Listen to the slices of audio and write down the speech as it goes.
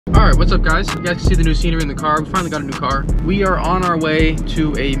Alright, what's up guys? You guys can see the new scenery in the car. We finally got a new car. We are on our way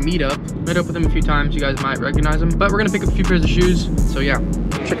to a meetup. Met up with him a few times. You guys might recognize him. But we're gonna pick up a few pairs of shoes. So yeah,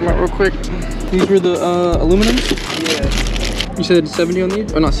 check them out real quick. These were the aluminum? Yeah. You said 70 on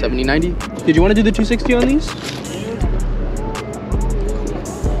these? Or not 70, 90? Did you want to do the 260 on these?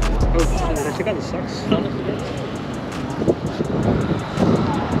 Oh, should I check out the socks?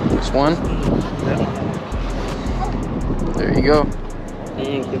 This one? Yeah. There you go.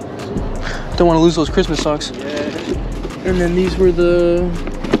 Thank you. Don't want to lose those Christmas socks. Yeah. And then these were the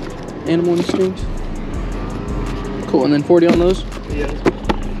Animal Instinct. Cool, and then 40 on those? Yeah.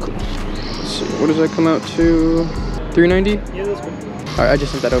 Cool. Let's see, what does that come out to? 390? Yeah, that's good. Alright, I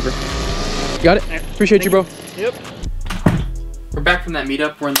just sent that over. Got it? Appreciate you, bro. Yep. We're back from that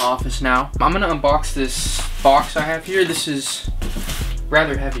meetup. We're in the office now. I'm gonna unbox this box I have here. This is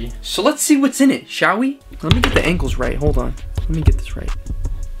rather heavy. So let's see what's in it, shall we? Let me get the angles right. Hold on. Let me get this right.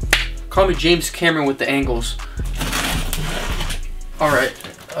 Call me James Cameron with the angles. Alright.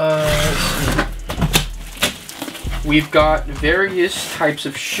 We've got various types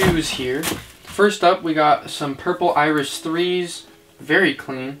of shoes here. First up, we got some purple Iris 3s. Very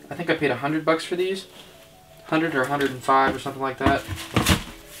clean. I think I paid $100 for these. 100 or 105 or something like that.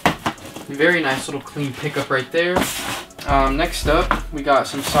 Very nice little clean pickup right there. Next up, we got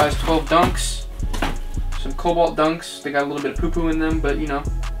some size 12 dunks. Some cobalt dunks. They got a little bit of poo-poo in them, but you know,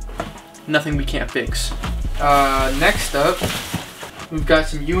 nothing we can't fix. Next up, we've got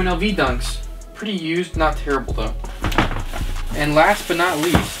some UNLV dunks. Pretty used, not terrible though. And last but not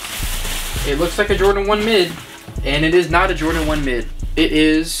least, it looks like a Jordan 1 mid, and it is not a Jordan 1 mid. It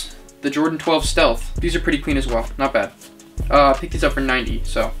is the Jordan 12 Stealth. These are pretty clean as well, not bad. Picked these up for 90,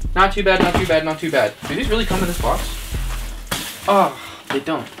 so not too bad, not too bad, not too bad. Do these really come in this box? Oh, they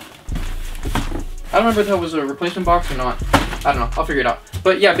don't. I don't remember if that was a replacement box or not. I don't know, I'll figure it out.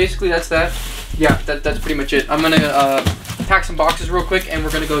 But yeah, basically that's that. Yeah, that's pretty much it. I'm gonna pack some boxes real quick and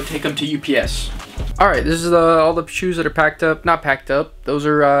we're gonna go take them to UPS. Alright, this is all the shoes that are packed up. Not packed up, those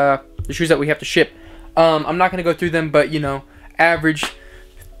are the shoes that we have to ship. I'm not gonna go through them, but you know, average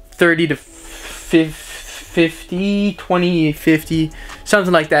 30 to 50, 20, 50,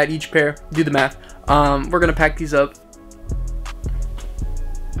 something like that each pair. Do the math. We're gonna pack these up.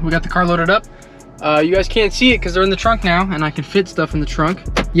 We got the car loaded up. You guys can't see it because they're in the trunk now, and I can fit stuff in the trunk.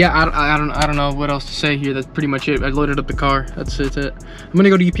 Yeah, I don't know what else to say here. That's pretty much it. I loaded up the car. That's it. I'm gonna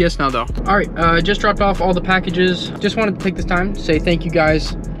go to UPS now, though. All right, just dropped off all the packages. Just wanted to take this time to say thank you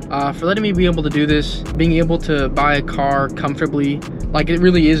guys for letting me be able to do this, being able to buy a car comfortably. Like, it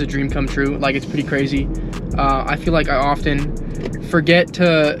really is a dream come true. Like, it's pretty crazy. I feel like I often forget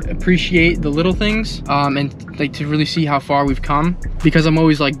to appreciate the little things and like to really see how far we've come, because I'm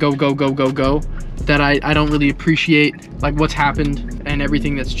always like go go go go go, that I don't really appreciate like what's happened and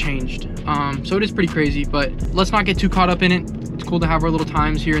everything that's changed. So it is pretty crazy, but let's not get too caught up in it. It's cool to have our little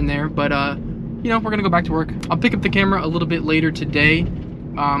times here and there, but you know, we're gonna go back to work. I'll pick up the camera a little bit later today.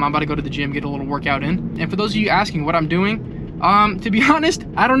 I'm about to go to the gym, get a little workout in. And for those of you asking what I'm doing, to be honest,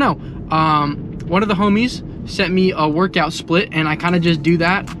 I don't know. One of the homies sent me a workout split, and I kind of just do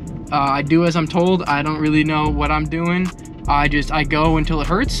that. I do as I'm told. I don't really know what I'm doing. I go until it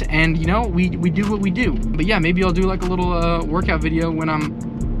hurts, and you know, we do what we do. But yeah, maybe I'll do like a little workout video when I'm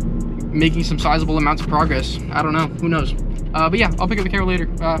making some sizable amounts of progress. I don't know, who knows. But yeah, I'll pick up the camera later.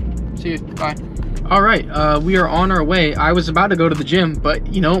 See you, bye. All right, we are on our way. I was about to go to the gym, but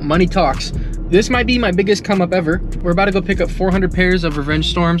you know, money talks. This might be my biggest come up ever. We're about to go pick up 400 pairs of Revenge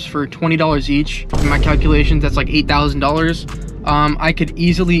Storms for $20 each. In my calculations, that's like $8,000. I could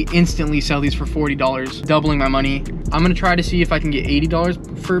easily, instantly sell these for $40, doubling my money. I'm gonna try to see if I can get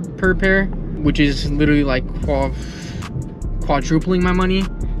 $80 per pair, which is literally like quadrupling my money.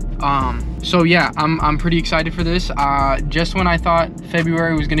 So yeah, I'm pretty excited for this. Just when I thought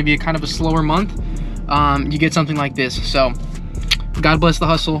February was gonna be a kind of a slower month, you get something like this. So God bless the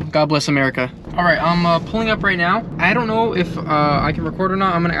hustle, God bless America. All right, I'm pulling up right now. I don't know if I can record or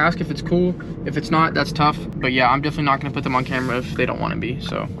not. I'm gonna ask if it's cool. If it's not, that's tough. But yeah, I'm definitely not gonna put them on camera if they don't wanna be,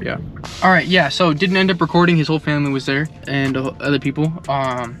 so yeah. All right, yeah, so didn't end up recording. His whole family was there and other people.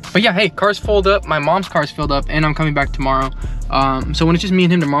 But yeah, hey, car's filled up. My mom's car's filled up and I'm coming back tomorrow. So when it's just me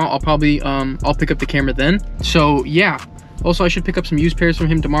and him tomorrow, I'll probably, I'll pick up the camera then. So yeah, also I should pick up some used pairs from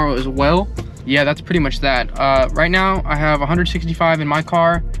him tomorrow as well. Yeah, that's pretty much that. Right now I have 165 in my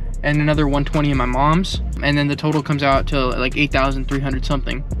car and another 120 in my mom's, and then the total comes out to like 8,300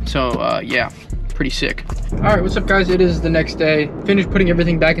 something. So yeah, pretty sick. All right, what's up guys? It is the next day. Finished putting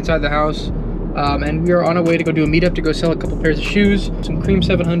everything back inside the house. And we are on our way to go do a meetup to go sell a couple pairs of shoes, some cream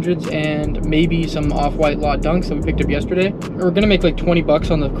 700s, and maybe some off-white Law Dunks that we picked up yesterday. We're gonna make like 20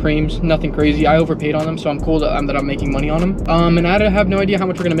 bucks on the creams, nothing crazy. I overpaid on them, so I'm cool that I'm making money on them. And I have no idea how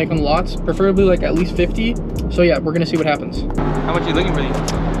much we're gonna make on the lots, preferably like at least 50. So yeah, we're gonna see what happens. How much are you looking for these?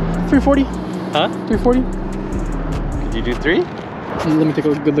 340. Huh? 340. Could you do 3? Let me take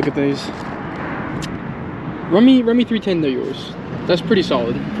a good look at these. Run me 310, they're yours. That's pretty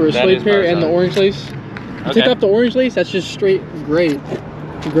solid for a suede pair and the orange lace. You take off the orange lace, that's just straight gray.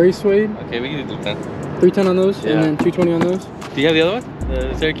 Gray suede. Okay, we can do 310. 310 on those, and then 220 on those. Do you have the other one?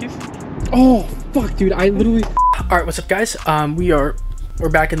 The Syracuse? Oh, fuck, dude, I literally... All right, what's up, guys? We're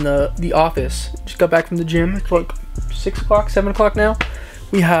back in the office. Just got back from the gym. It's like 6 o'clock, 7 o'clock now.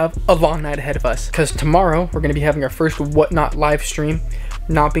 We have a long night ahead of us because tomorrow we're gonna be having our first Whatnot live stream.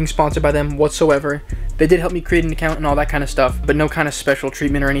 Not being sponsored by them whatsoever. They did help me create an account and all that kind of stuff, but no kind of special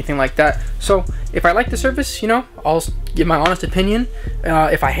treatment or anything like that. So if I like the service, you know, I'll give my honest opinion.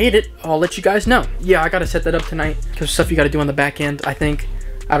 If I hate it, I'll let you guys know. Yeah, I gotta set that up tonight because stuff you gotta do on the back end. I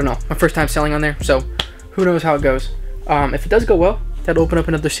don't know, my first time selling on there, so who knows how it goes. If it does go well, that'll open up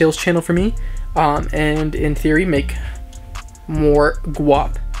another sales channel for me, and in theory make more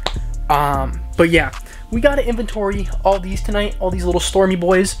guap. But yeah, we gotta inventory all these tonight, all these little Stormy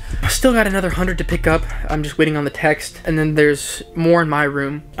boys. Still got another 100 to pick up. I'm just waiting on the text, and then there's more in my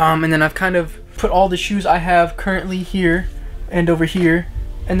room. And then I've kind of put all the shoes I have currently here and over here,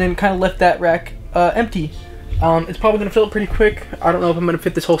 and then kind of left that rack empty. It's probably gonna fill up pretty quick. I don't know if I'm gonna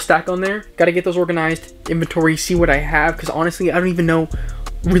fit this whole stack on there. Gotta get those organized, inventory, see what I have, because honestly, I don't even know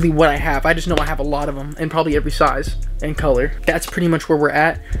really what I have. I just know I have a lot of them, and probably every size and color. That's pretty much where we're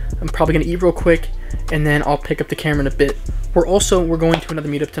at. I'm probably gonna eat real quick, and then I'll pick up the camera in a bit. We're going to another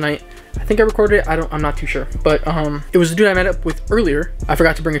meetup tonight. I think I recorded it, I'm not too sure. But it was the dude I met up with earlier. I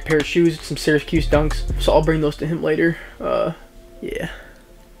forgot to bring a pair of shoes, some Syracuse Dunks, so I'll bring those to him later. Yeah.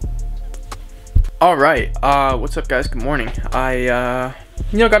 All right, what's up, guys? Good morning.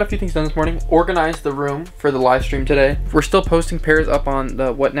 You know, got a few things done this morning. Organized the room for the live stream today. We're still posting pairs up on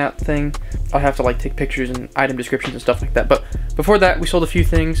the Whatnot thing. I'll have to like take pictures and item descriptions and stuff like that. But before that, we sold a few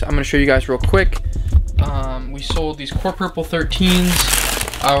things. I'm gonna show you guys real quick. We sold these Core Purple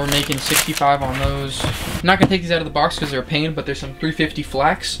 13s. We're making 65 on those. I'm not gonna take these out of the box because they're a pain, but there's some 350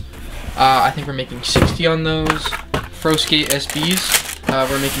 flax. I think we're making 60 on those. Froskate SBs,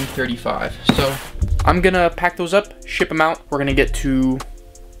 we're making 35. So I'm gonna pack those up, ship them out. We're gonna get to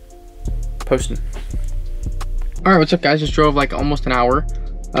posting. All right, what's up, guys? Just drove like almost an hour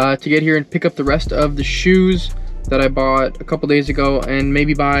to get here and pick up the rest of the shoes that I bought a couple days ago, and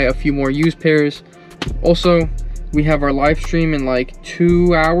maybe buy a few more used pairs. Also, we have our live stream in like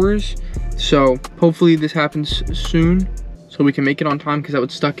 2 hours, so hopefully this happens soon so we can make it on time, because that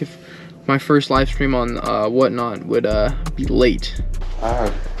would suck if my first live stream on Whatnot would be late.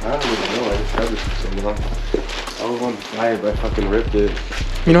 I don't even know. I just had this for so long. I was on to fly it, but I fucking ripped it.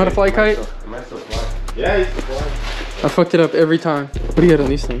 You know how to fly a kite? Am I still fly? Yeah, I used to fly. I fucked it up every time. What do you got on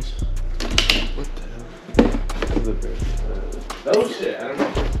these things? What the hell? Oh shit, I don't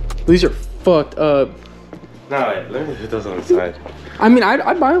know. These are fucked up. No, wait, let me put those on the side. I mean,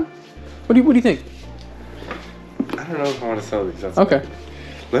 I'd buy them. What do you think? I don't know if I want to sell these. That's okay.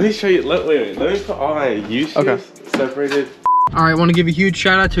 Let me show you. Wait. Let me put all my used shoes separated. All right, I want to give a huge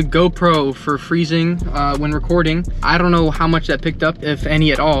shout out to GoPro for freezing when recording. I don't know how much that picked up, if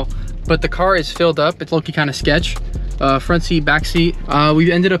any at all, but the car is filled up. It's low-key kind of sketch. Front seat, back seat.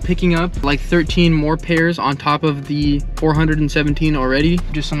 We ended up picking up like 13 more pairs on top of the 417 already.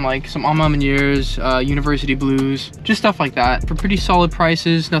 Just some Alma Maniers, University Blues, just stuff like that for pretty solid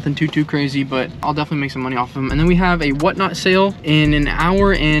prices. Nothing too crazy, but I'll definitely make some money off of them. And then we have a Whatnot sale in an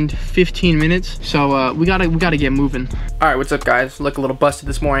hour and 15 minutes. So we gotta get moving. All right, what's up, guys? Look a little busted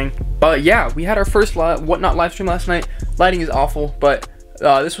this morning, but yeah, we had our first Whatnot live stream last night. Lighting is awful, but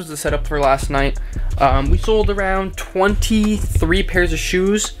this was the setup for last night. We sold around 23 pairs of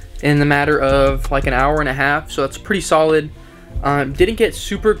shoes in the matter of like an hour and a half, so that's pretty solid. Didn't get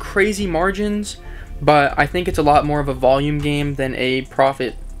super crazy margins, but I think it's a lot more of a volume game than a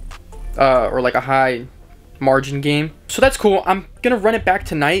profit or like a high margin game. So that's cool. I'm gonna run it back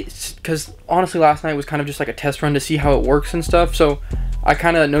tonight because honestly last night was kind of just like a test run to see how it works and stuff. So I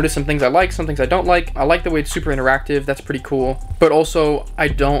kind of noticed some things I like, some things I don't like. I like the way it's super interactive. That's pretty cool. But also, I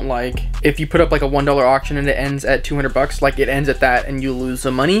don't like if you put up like a $1 auction and it ends at 200 bucks, like it ends at that and you lose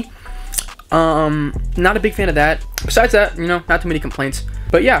some money. Not a big fan of that. Besides that, you know, not too many complaints.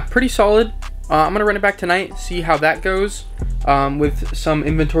 But yeah, pretty solid. I'm gonna run it back tonight, see how that goes with some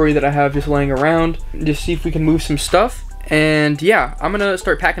inventory that I have just laying around. Just see if we can move some stuff. And yeah, I'm gonna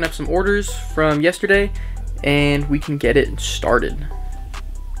start packing up some orders from yesterday and we can get it started.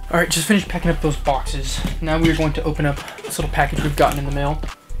 All right, just finished packing up those boxes. Now we're going to open up this little package we've gotten in the mail.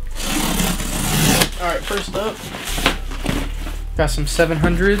 All right, first up, got some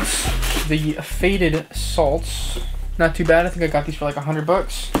 700s, the faded salts. Not too bad, I think I got these for like $100.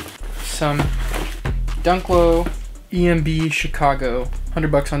 Some Dunklo EMB Chicago,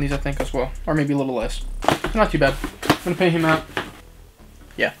 $100 on these I think as well, or maybe a little less. Not too bad. I'm gonna pay him out.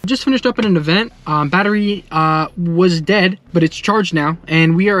 Yeah. Just finished up at an event. Battery was dead, but it's charged now,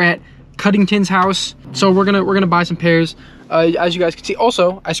 and we are at Cuddington's house. So we're gonna buy some pairs. As you guys can see,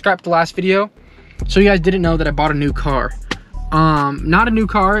 also I scrapped the last video, so you guys didn't know that I bought a new car. Not a new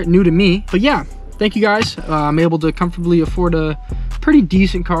car, new to me, but yeah. Thank you guys. I'm able to comfortably afford a pretty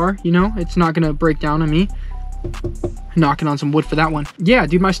decent car. You know, it's not gonna break down on me. Knocking on some wood for that one. Yeah,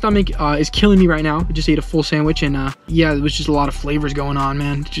 dude, my stomach is killing me right now. I just ate a full sandwich and yeah, there was just a lot of flavors going on,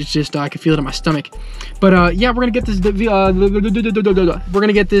 man. It's just I could feel it in my stomach. But yeah, we're gonna get this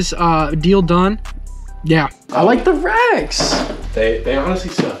deal done. Yeah, I like the racks. They honestly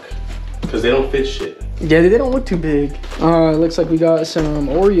suck because they don't fit shit. Yeah, they don't look too big. Looks like we got some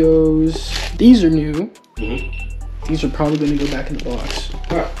Oreos. These are new. These are probably gonna go back in the box.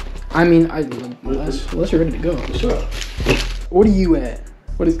 I mean, unless you're ready to go. Sure. What are you at?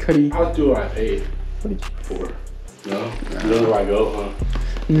 What is Cuddy? I'll do what I paid for. No? You know where I go, huh?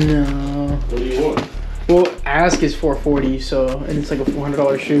 No. What do you want? Well, ask is $440, so, and it's like a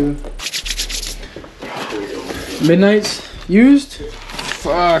 $400 shoe. Midnights? Used?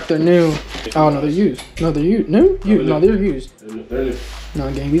 Fuck, they're new. Oh, no, they're used. No, they're used. New? No, they're used. They're new.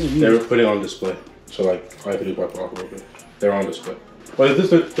 No, gang, these are used. They were putting on display. So, like, I could do wipe off real quick. They're on display. What is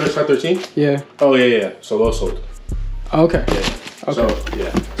this, 13? Yeah. Oh, yeah. So, those sold. Okay. Yeah. Okay. So,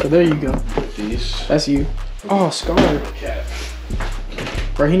 yeah. So, there you go. These. That's you. Oh, Scar. Cat.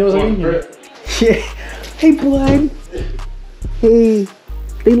 Bro, he knows I'm in here. Yeah. Hey, blood. Hey.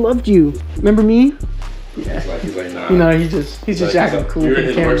 They loved you. Remember me? Yeah. He's like, nah. You know, he's just acting cool You're for in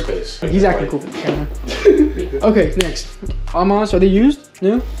the his camera. workspace. He's acting cool for the camera. Okay, next. Almost. Are they used?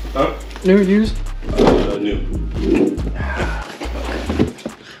 New? Huh? New? Used? New.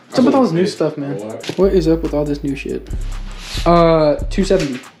 What's up with all this new stuff, man? What is up with all this new shit?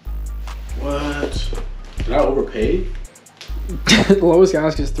 270. What? Did I overpay? The lowest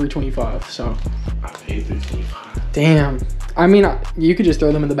ask is 325. So. I paid 325. Damn. I mean, you could just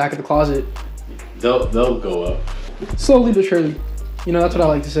throw them in the back of the closet. They'll go up. Slowly but surely. You know, that's what I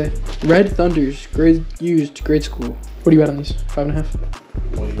like to say. Red Thunders, grade school. What are you at on these? 5.5?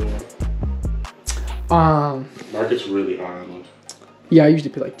 What do you want? Market's really high on those. Yeah, I usually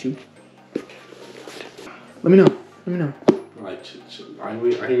pay like 2. Let me know. Like, I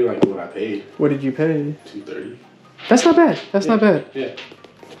mean, like what I paid. What did you pay? $230. That's not bad. That's not bad. Yeah.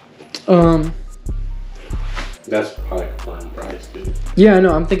 That's probably a fine price, dude. Yeah, I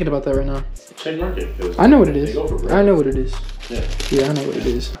know. I'm thinking about that right now. Check market. I know what it is. I know what it is. Yeah. Yeah, I know what it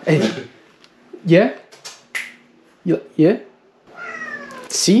is. Hey. Yeah? Yeah?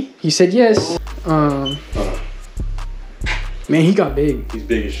 See? He said yes. Man, he got big. He's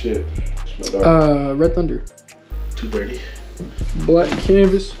big as shit. Red Thunder. 230. Black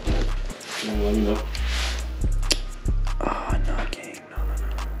canvas. Let me know. Oh, no, gang. No.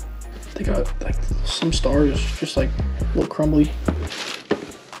 They got, like, some stars just, like, a little crumbly.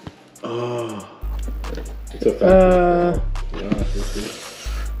 Oh. It's a factory.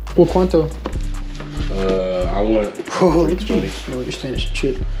 Well, cuánto? I want. Oh, look at you. No, you're Spanish and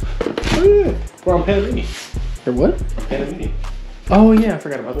shit. Oh, yeah. Well, I'm Panamini. Or what? Panamini. Oh, yeah, I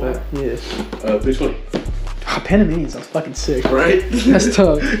forgot about that. Yeah. 320. Oh, Panamini sounds fucking sick. Right? That's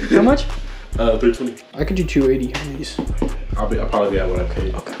tough. How much? 320. I could do 280 on these. I'll probably be at what I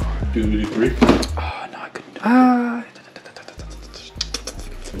paid. Okay. Do we do 3? Oh, no, I couldn't.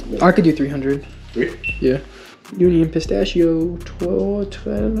 I could do 300. 3? Yeah. Union Pistachio, 12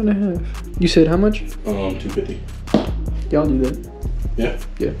 and a half. You said how much? 250. Yeah, I'll do that. Yeah?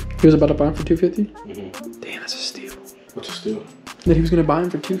 Yeah. He was about to buy him for 250? Mm-hmm. Damn, that's a steal. What's a steal? That he was gonna buy him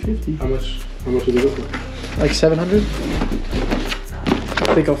for 250. How much did they go for? Like 700?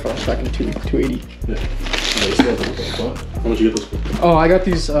 They go for like fucking 280. Yeah. How much you get those for? Oh, I got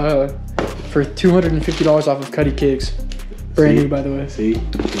these for $250 off of Cuddy Kicks. Brand new, by the way. See?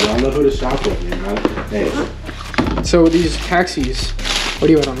 Y'all know who to shop with, man. Hey. So these taxis, what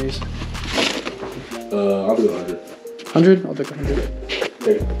are you at on these? I'll do 100. 100? I'll take 100.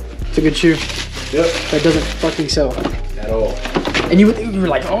 Hey. It's a good shoe. Yep. That doesn't fucking sell. At all. And you were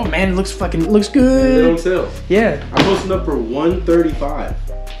like, oh man, it looks good. They don't sell. Yeah. I posted up for $135.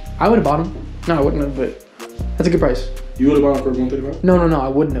 I would have bought them. No, I wouldn't have, but that's a good price. You would have bought it for 135? No, I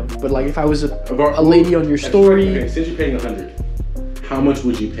wouldn't have. But like, if I was a lady on your story, okay, since you're paying 100, how much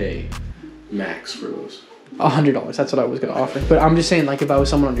would you pay max for those? $100. That's what I was gonna offer. But I'm just saying, like, if I was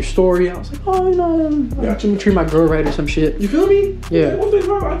someone on your story, I was like, oh, you know, let me treat my girl right or some shit. You feel me? Yeah.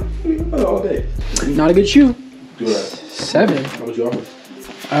 135 all day. Not a good shoe. Do that. 7. How much you offer?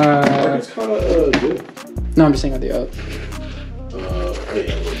 It's kind of good. No, I'm just saying at the up.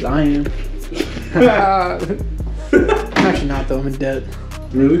 Yeah. I am. I'm actually not though. I'm in debt.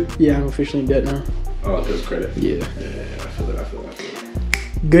 Really? Yeah, I'm officially in debt now. Oh, because credit. Yeah. Yeah, I feel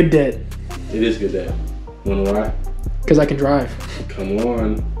it. Good debt. It is good debt. You wanna know why? Cause I can drive. Come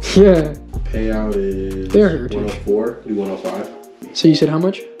on. Yeah. Payout is They're 104. Do 105. So you said how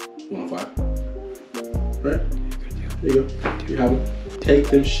much? 105. Right? There you go. You have it. Take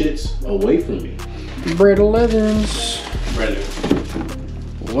them shits away from me. Bread 11s. Brand new.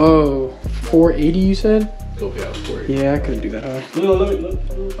 Whoa. 480 you said? Go pay out for it. Yeah, I couldn't do that high. No, let me.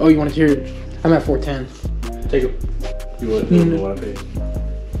 Oh, you want to hear it? I'm at 410. Take it. You want to know what I paid?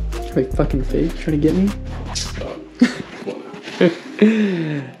 Wait, fucking fake? Trying to get me?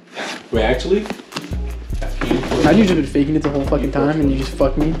 Wait, actually? I'd usually been faking it the whole fucking time and you just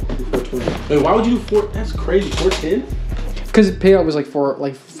fuck me. Wait, why would you do 4? That's crazy. 410? Because payout was like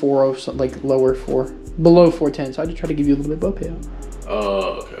 40 something, like lower 4. Below 410, so I just try to give you a little bit above payout.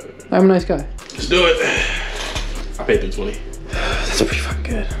 Oh, okay. I'm a nice guy. Let's do it. I paid 320. That's pretty fucking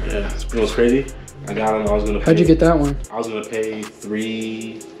good. Yeah, it's what's crazy. I got it. I was gonna. How'd you get that one? I was gonna pay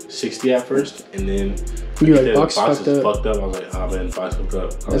 $360 at first, and then you like box fucked is up. fucked up. I was like, oh man, box fucked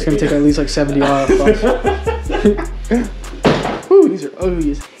up. That's gonna take at least like 70 off. Ooh, these are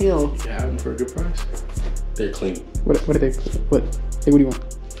ugly as hell. You have them for a good price. They're clean. What are they? What? Hey, what do you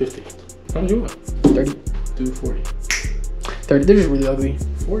want? 50. How much you want? 30. Do 40. 30. They're just really ugly.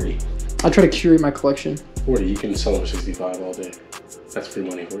 40. I try to curate my collection. 40. You can sell them for 65 all day. That's free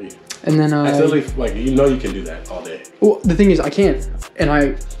money for you. And then That's literally like you know you can do that all day. Well, the thing is, I can't, and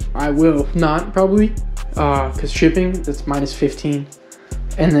I will not probably, cause shipping that's -15,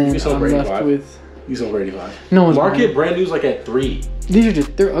 and then I'm left with. You sell for 85. No one's Market brand new's like at 3. These are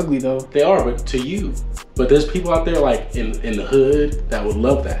they're ugly though. They are, but to you. But there's people out there like in the hood that would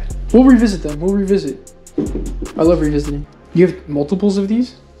love that. We'll revisit them. We'll revisit. I love revisiting. You have multiples of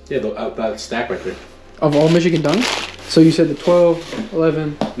these? Yeah, that stack right there. Of all Michigan Dunks? So you said the 12,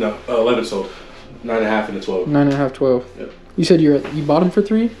 11. No, 11 sold. 9.5 and the 12. 9.5, 12. Yep. You said you bought them for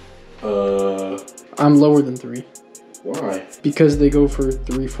 3? I'm lower than 3. Why? Because they go for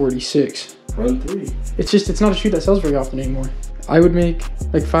 346. Run 3. It's not a shoe that sells very often anymore. I would make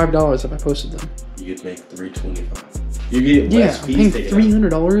like $5 if I posted them. You could make $325. You get less I'm fees. paying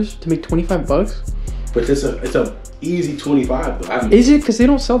 $300 to make $25. But it's a easy 25 though. Is it? Because they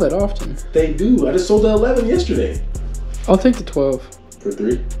don't sell that often. They do. I just sold the 11 yesterday. I'll take the 12. For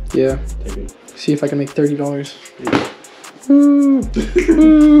 3? Yeah. Take it. See if I can make $30. Yeah.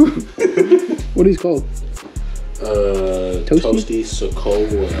 What are these called? Toasty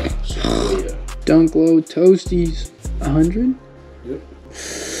Sequoia. Dunk Low Toasties. 100? Yep.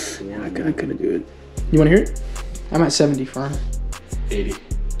 Yeah, I couldn't do it. You want to hear it? I'm at 70 firm. 80. I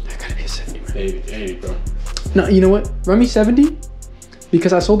gotta be at 70, man. 80, bro. No, you know what? Run me 70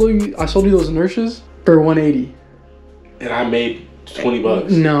 because I sold you those inertias for 180. And I made $20.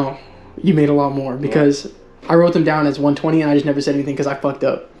 No, you made a lot more because I wrote them down as 120 and I just never said anything because I fucked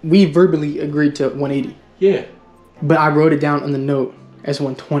up. We verbally agreed to 180. Yeah. But I wrote it down on the note as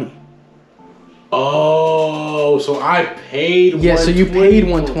 120. Oh, so I paid. Yeah, so you paid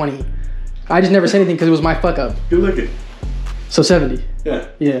 120. I just never said anything because it was my fuck up. Good looking. So 70. Yeah.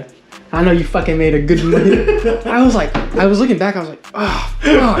 Yeah. I know you fucking made a good money. I was looking back, I was like, oh,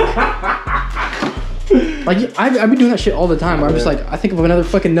 fuck. Like, I've been doing that shit all the time. I'm just like, I think of another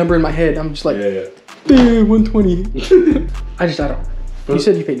fucking number in my head. I'm just like, damn, 120. I don't. You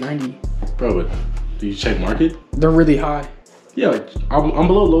said you paid 90. Bro, but do you check market? They're really high. Yeah, like, I'm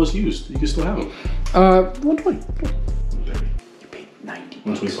below lowest used. You can still have them. 120. You paid 90.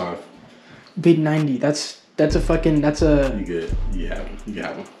 125. You paid 90. That's a fucking, You good. You have them. You can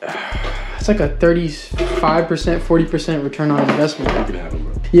have them. It's like a 35%, 40% return on investment. You can have them,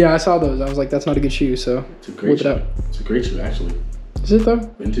 bro. Yeah, I saw those. I was like, that's not a good shoe, so It's a great whip shoe. it out. It's a great shoe, actually. Is it though?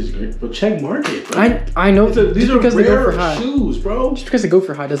 Vintage is great. But check market, bro. I know. These are because they go for rare high. shoes, bro. Just because they go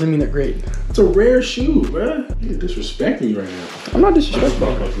for high doesn't mean they're great. It's a rare shoe, bro. You're disrespecting me right now. I'm not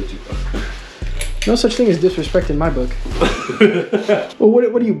disrespectful. No such thing as disrespect in my book. Well,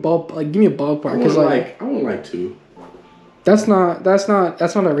 what do you like? Give me a ballpark, because I don't like 2. That's not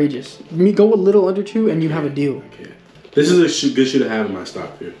outrageous. Me go a little under 2 and you have a deal. Okay. This is a good shoe to have in my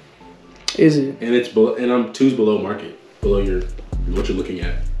stock here. Is it? And it's below, and I'm 2's below market. below what you're looking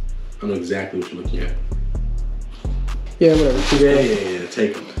at. I know exactly what you're looking at. Yeah, whatever. Yeah.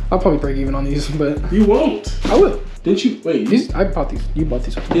 Take them. I'll probably break even on these, but You won't. I will. Didn't you? Wait. I bought these. You bought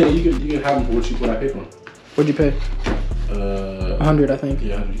these. Yeah, you can have them for what I paid for them. What'd you pay? 100, I think.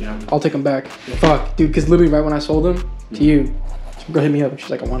 Yeah, 100. Yeah. I'll take them back. Yeah. Fuck, dude, because literally right when I sold them to you, some girl hit me up and she's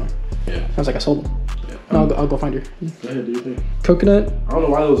like, I want them. Yeah. I was like, I sold them. Yeah. No, I'll go find her. Go ahead, do your thing. Coconut. I don't know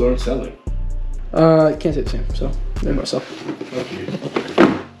why those aren't selling. I can't say the same, so they're going to sell.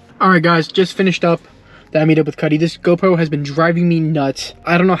 Okay. Alright guys, just finished up that meetup with Cuddy. This GoPro has been driving me nuts.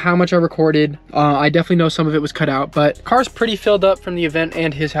 I don't know how much I recorded. I definitely know some of it was cut out, but car's pretty filled up from the event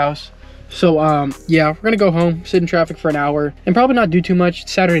and his house. So yeah, we're gonna go home, sit in traffic for an hour, and probably not do too much.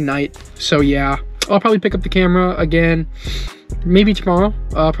 It's Saturday night, so yeah. I'll probably pick up the camera again, maybe tomorrow.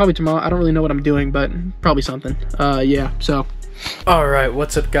 Probably tomorrow. I don't really know what I'm doing, but probably something. Yeah, so. All right,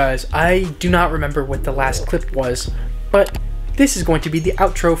 what's up guys? I do not remember what the last clip was, but this is going to be the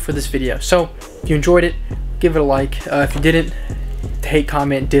outro for this video. So if you enjoyed it, give it a like. If you didn't, hate,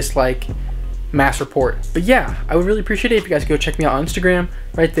 comment, dislike, mass report. But yeah, I would really appreciate it if you guys go check me out on Instagram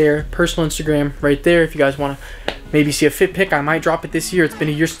right there, personal Instagram right there. If you guys want to maybe see a fit pic, I might drop it this year. It's been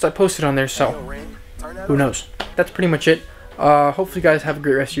a year since I posted on there, so who knows. That's pretty much it. Hopefully you guys have a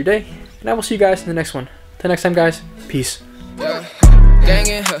great rest of your day, and I will see you guys in the next one. Till next time guys, peace.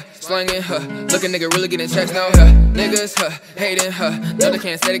 Gangin' her, slangin' her, lookin' nigga really getting checks now, yeah. Niggas, hating her, no they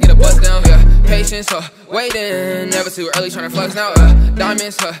can't stay to get a bust down, yeah. Patience, waiting, never too early tryna flex now,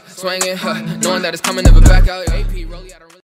 diamonds, swinging her, knowing that it's coming, never back out, AP, rollie out of